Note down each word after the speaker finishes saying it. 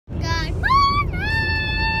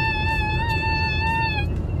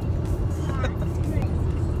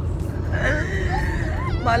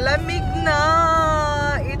Malamig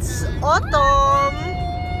na! It's autumn!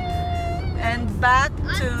 And back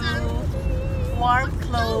to warm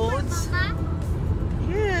clothes.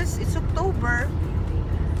 Yes, it's October.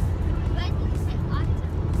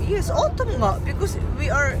 Yes, autumn nga. Because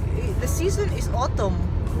the season is autumn.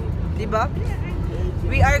 Diba?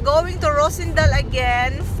 We are going to Rosendal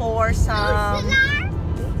again for some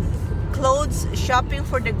clothes shopping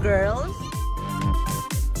for the girls.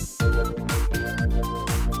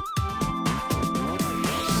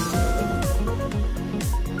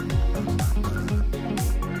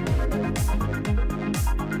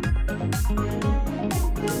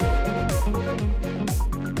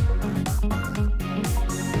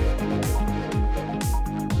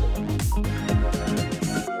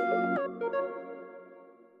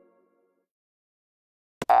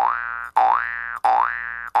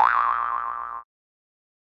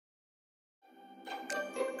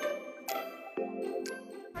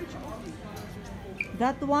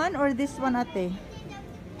 That one or this one, ate?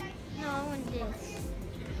 No, I want this.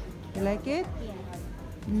 You like it?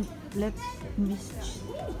 Yeah. Let's miss.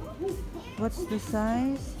 What's the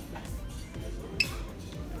size?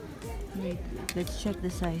 Wait, let's check the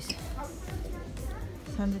size.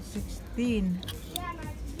 It's 116.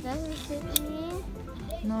 Doesn't fit me.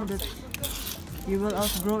 No, that you will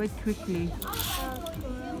outgrow it quickly.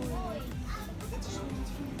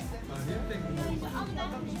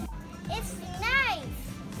 It's nice.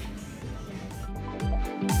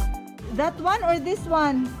 That one or this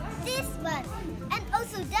one? This one. And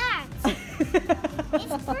also that.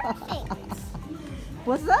 It's perfect.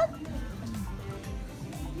 What's that?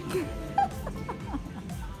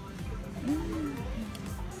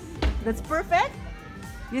 That's perfect?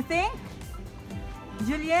 You think?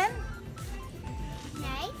 Julian?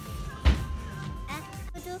 Nice.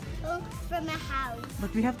 From a house.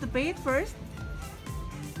 But we have to pay it first.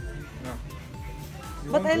 No.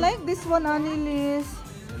 But I like this one, Annelies.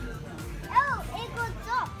 Oh, it goes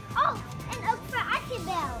up. Oh, and up for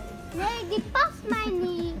Archibald. Nee, die past mij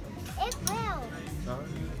niet. Ik wil.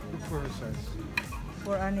 Look for a size.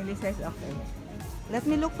 For Annelies size, okay. Let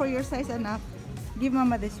me look for your size, anak. Give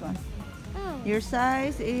Mama this one. Oh. Your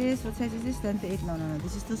size is, what size is this? 28? No.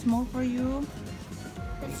 This is too small for you.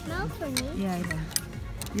 It smells for me. Yeah.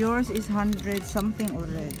 Yours is 100 something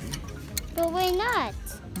already. But why not?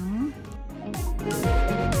 Hmm?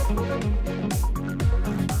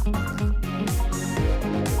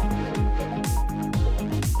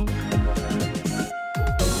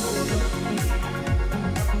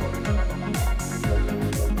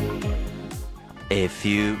 A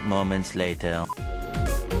few moments later.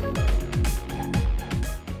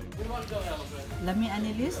 Lami,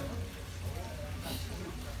 Annelies?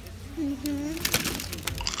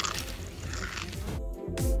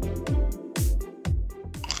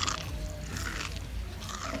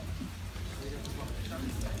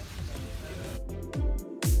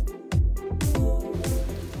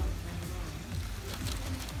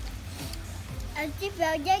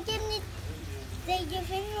 Archibald, jij geeft niet je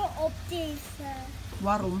vinger op deze.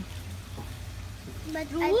 Waarom? Maar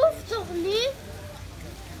dat hoeft toch niet?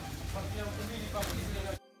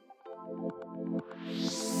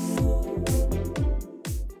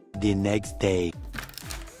 The next day.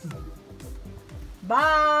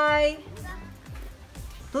 Bye!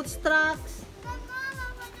 Tot straks! Mama,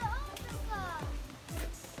 wat de auto gaat.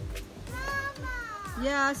 Mama!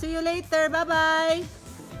 Yeah, see you later. Bye-bye!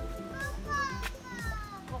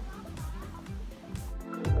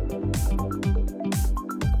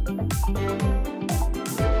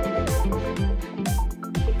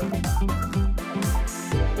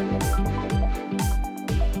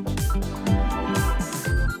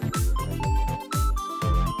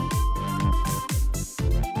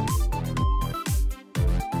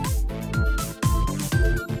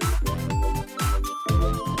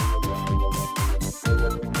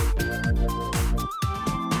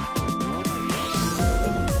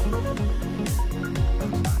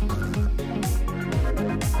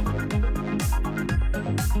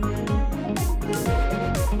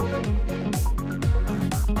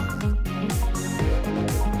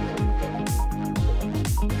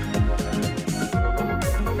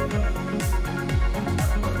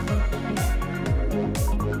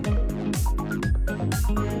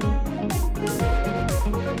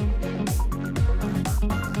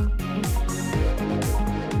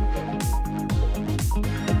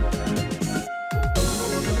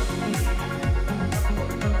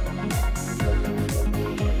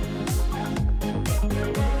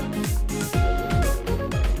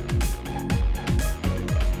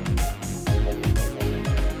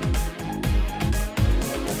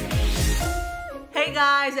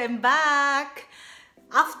 guys! I'm back!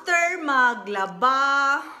 After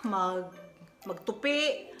maglaba,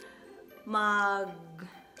 magtupi,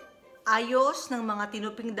 ayos ng mga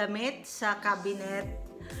tinuping damit sa cabinet,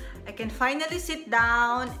 I can finally sit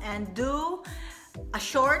down and do a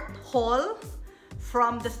short haul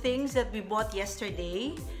from the things that we bought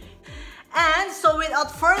yesterday. And so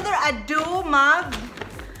without further ado,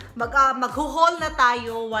 maghuhol na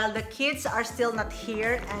tayo while the kids are still not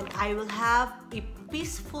here, and I will have a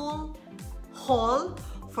peaceful haul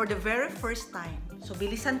for the very first time. So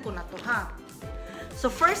bilisan ko na to, ha. So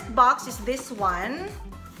first box is this one.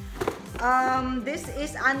 This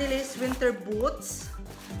is Annalise winter boots.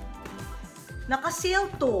 Naka-sale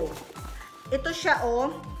to. Ito siya,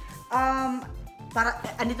 oh.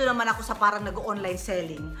 Andito naman ako sa parang nag-online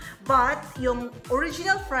selling. But, yung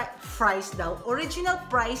original price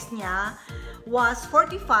niya was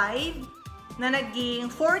 45 na naging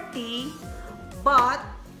 40, but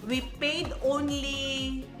we paid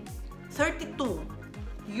only 32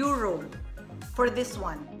 euro for this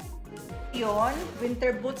one. Yon, winter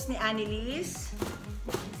boots ni Annalise.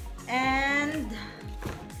 And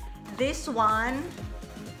this one,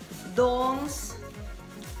 Dong's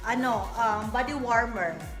body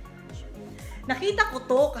warmer. Nakita ko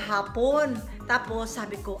to kahapon. Tapos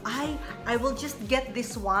sabi ko, I will just get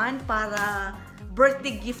this one para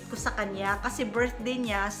birthday gift ko sa kanya. Kasi birthday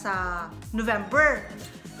niya sa November.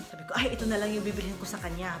 Sabi ko, ito na lang yung bibilhin ko sa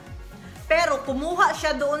kanya. Pero kumuha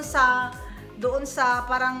siya doon sa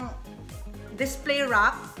parang display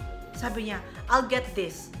rack. Sabi niya, I'll get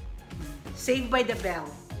this. Saved by the Bell.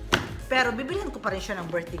 Pero bibilhin ko pa rin siya ng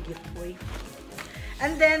birthday gift, boy.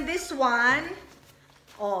 And then this one,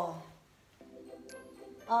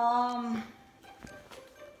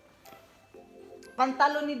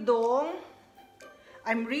 pantalon ni Dong.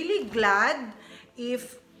 I'm really glad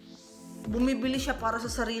if bumibili siya para sa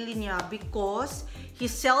sarili niya because he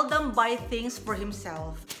seldom buy things for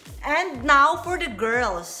himself. And now for the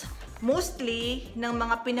girls. Mostly ng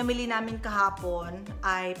mga pinamili namin kahapon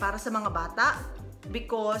ay para sa mga bata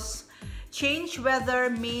because change weather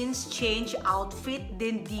means change outfit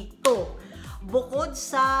din dito. Bukod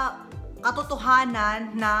sa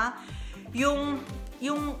katotohanan na yung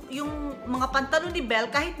mga pantalon ni Belle,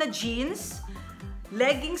 kahit na jeans,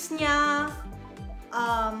 leggings niya,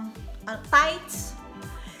 tights,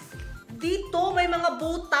 dito may mga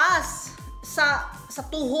butas sa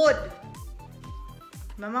tuhod.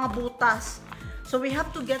 May mga butas. So we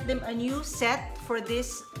have to get them a new set for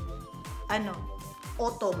this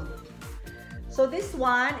autumn. So this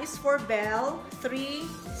one is for Belle, 3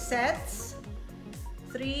 sets,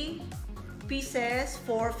 3 pieces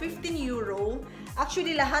for 15 euro.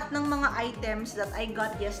 Actually, lahat ng mga items that I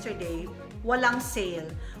got yesterday, walang sale.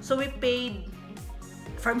 So we paid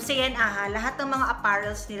from C&A, lahat ng mga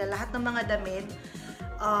apparels nila, lahat ng mga damit,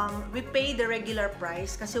 we paid the regular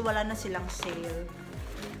price kasi wala na silang sale.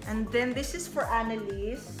 And then this is for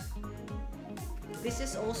Annalise. This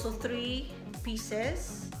is also 3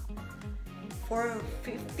 pieces. For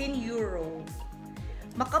 15 euro.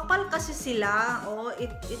 Makapal kasi sila,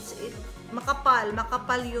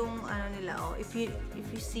 makapal yung nila, if you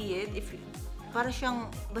see it, para siyang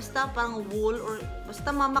basta parang wool or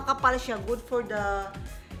basta makapal siya, good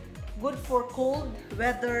for cold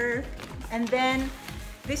weather. And then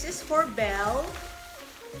this is for Belle.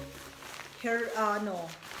 Her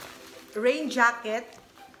rain jacket.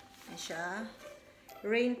 Ayan siya.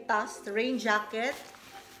 Rain jacket.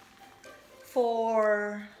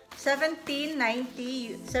 For 17.90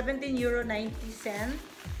 euro.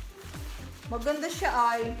 Maganda siya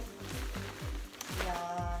ay.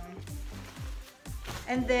 Yan.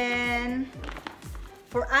 And then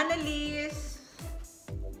for Annalise,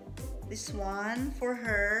 this one for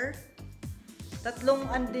her.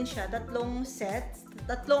 Tatlong sets,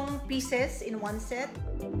 tatlong pieces in one set.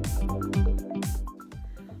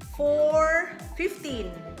 For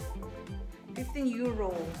 15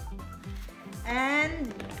 euro.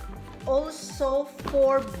 And also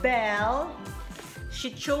for Belle,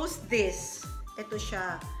 she chose this. Ito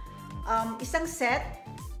siya. Isang set.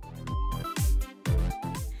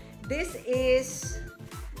 This is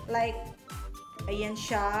like, ayan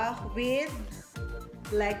siya, with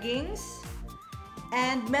leggings.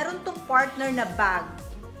 And meron tong partner na bag.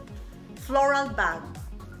 Floral bag.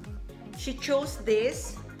 She chose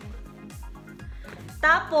this.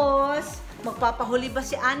 Tapos, magpapahuli ba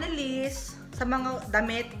si Annalise sa mga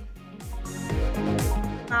damit?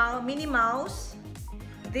 Minnie Mouse.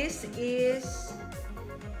 This is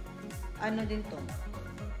din to?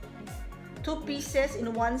 2 pieces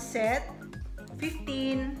in one set.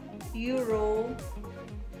 15 euro.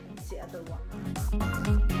 the other one.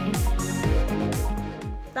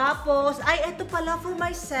 Tapos, ay, ito pala for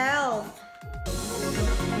myself.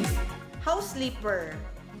 House sleeper.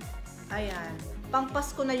 Ayan.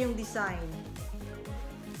 Pang-Pasko na yung design.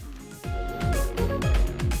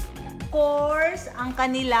 Of course, ang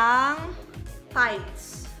kanilang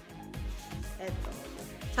tights. Ito.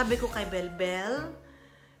 Sabi ko kay Belbel,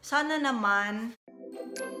 sana naman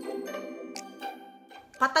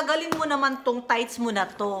patagalin mo naman tong tights mo na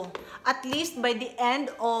to. At least by the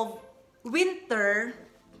end of winter,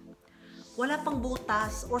 wala pang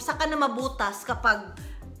butas. Or saka na mabutas kapag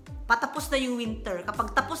patapos na yung winter.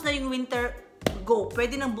 Kapag tapos na yung winter, go.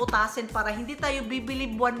 Pwede nang butasin para hindi tayo bibili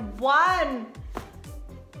buwan-buwan.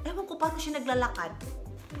 Ewan ko paano siya naglalakad.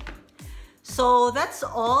 So, that's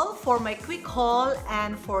all for my quick haul.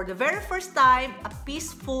 And for the very first time, a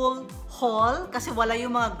peaceful haul. Kasi wala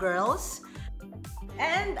yung mga girls.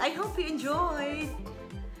 And I hope you enjoyed.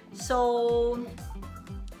 So,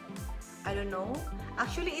 I don't know.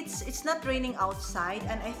 Actually, it's not raining outside.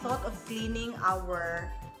 And I thought of cleaning our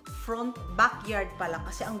front backyard pala.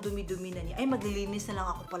 Kasi ang dumi-dumi na niya. Ay, maglilinis na lang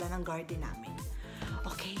ako pala ng garden namin.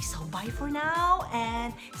 Okay, so bye for now.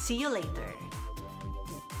 And see you later.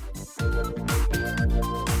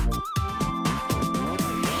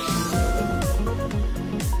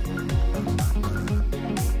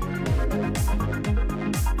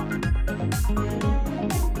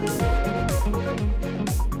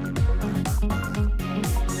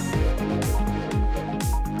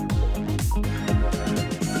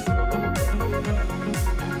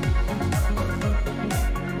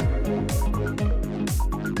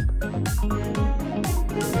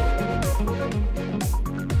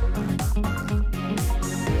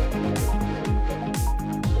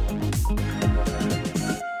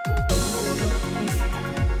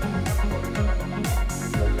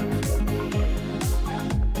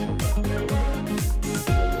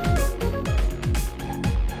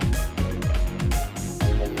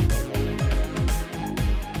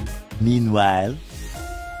 Meanwhile,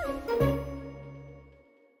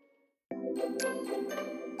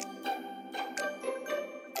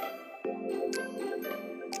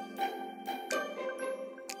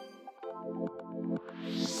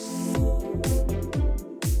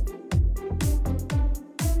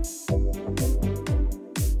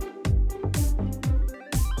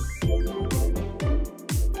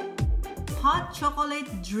 hot chocolate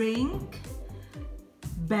drink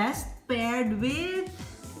best paired with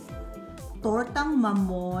Tortang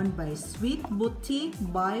Mamon by Sweet Boutique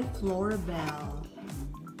by Floribel.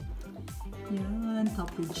 Yan,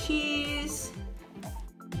 topped with cheese.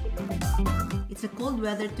 It's a cold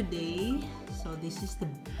weather today, so this is the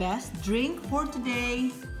best drink for today.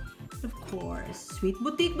 Of course, Sweet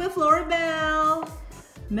Boutique by Floribel.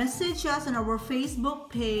 Message us on our Facebook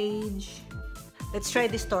page. Let's try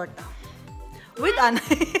this torta. With Anna.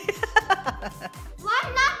 Why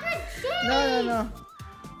not with cheese? No.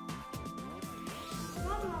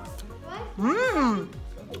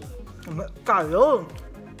 Kayo.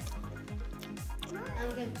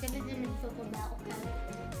 Ang ganda din ng chocolate.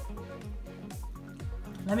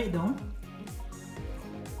 Lami dong.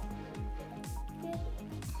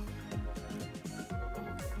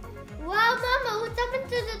 Wow, Mama, what's happened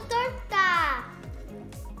to the torta?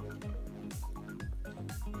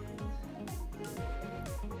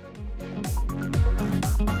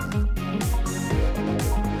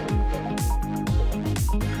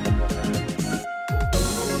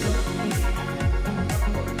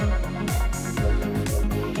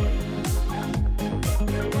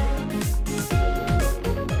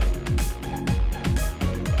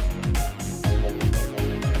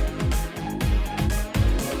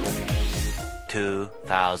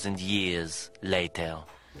 2,000 years later.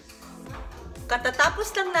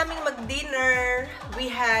 Katatapos lang naming mag-dinner, we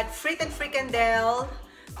had frit and frikandel.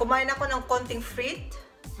 Kumain ako ng konting frit,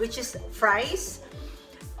 which is fries.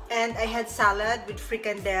 And I had salad with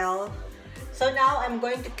frikandel. So now I'm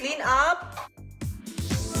going to clean up.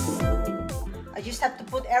 I just have to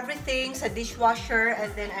put everything sa dishwasher and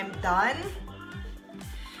then I'm done.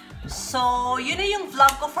 So, yun na yung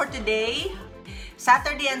vlog ko for today.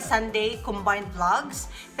 Saturday and Sunday combined vlogs.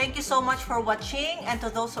 Thank you so much for watching, and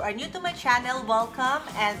to those who are new to my channel, welcome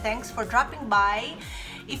and thanks for dropping by.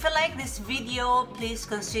 If you like this video, please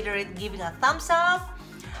consider it giving a thumbs up.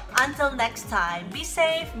 Until next time, be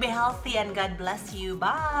safe, be healthy, and God bless you.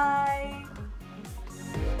 Bye!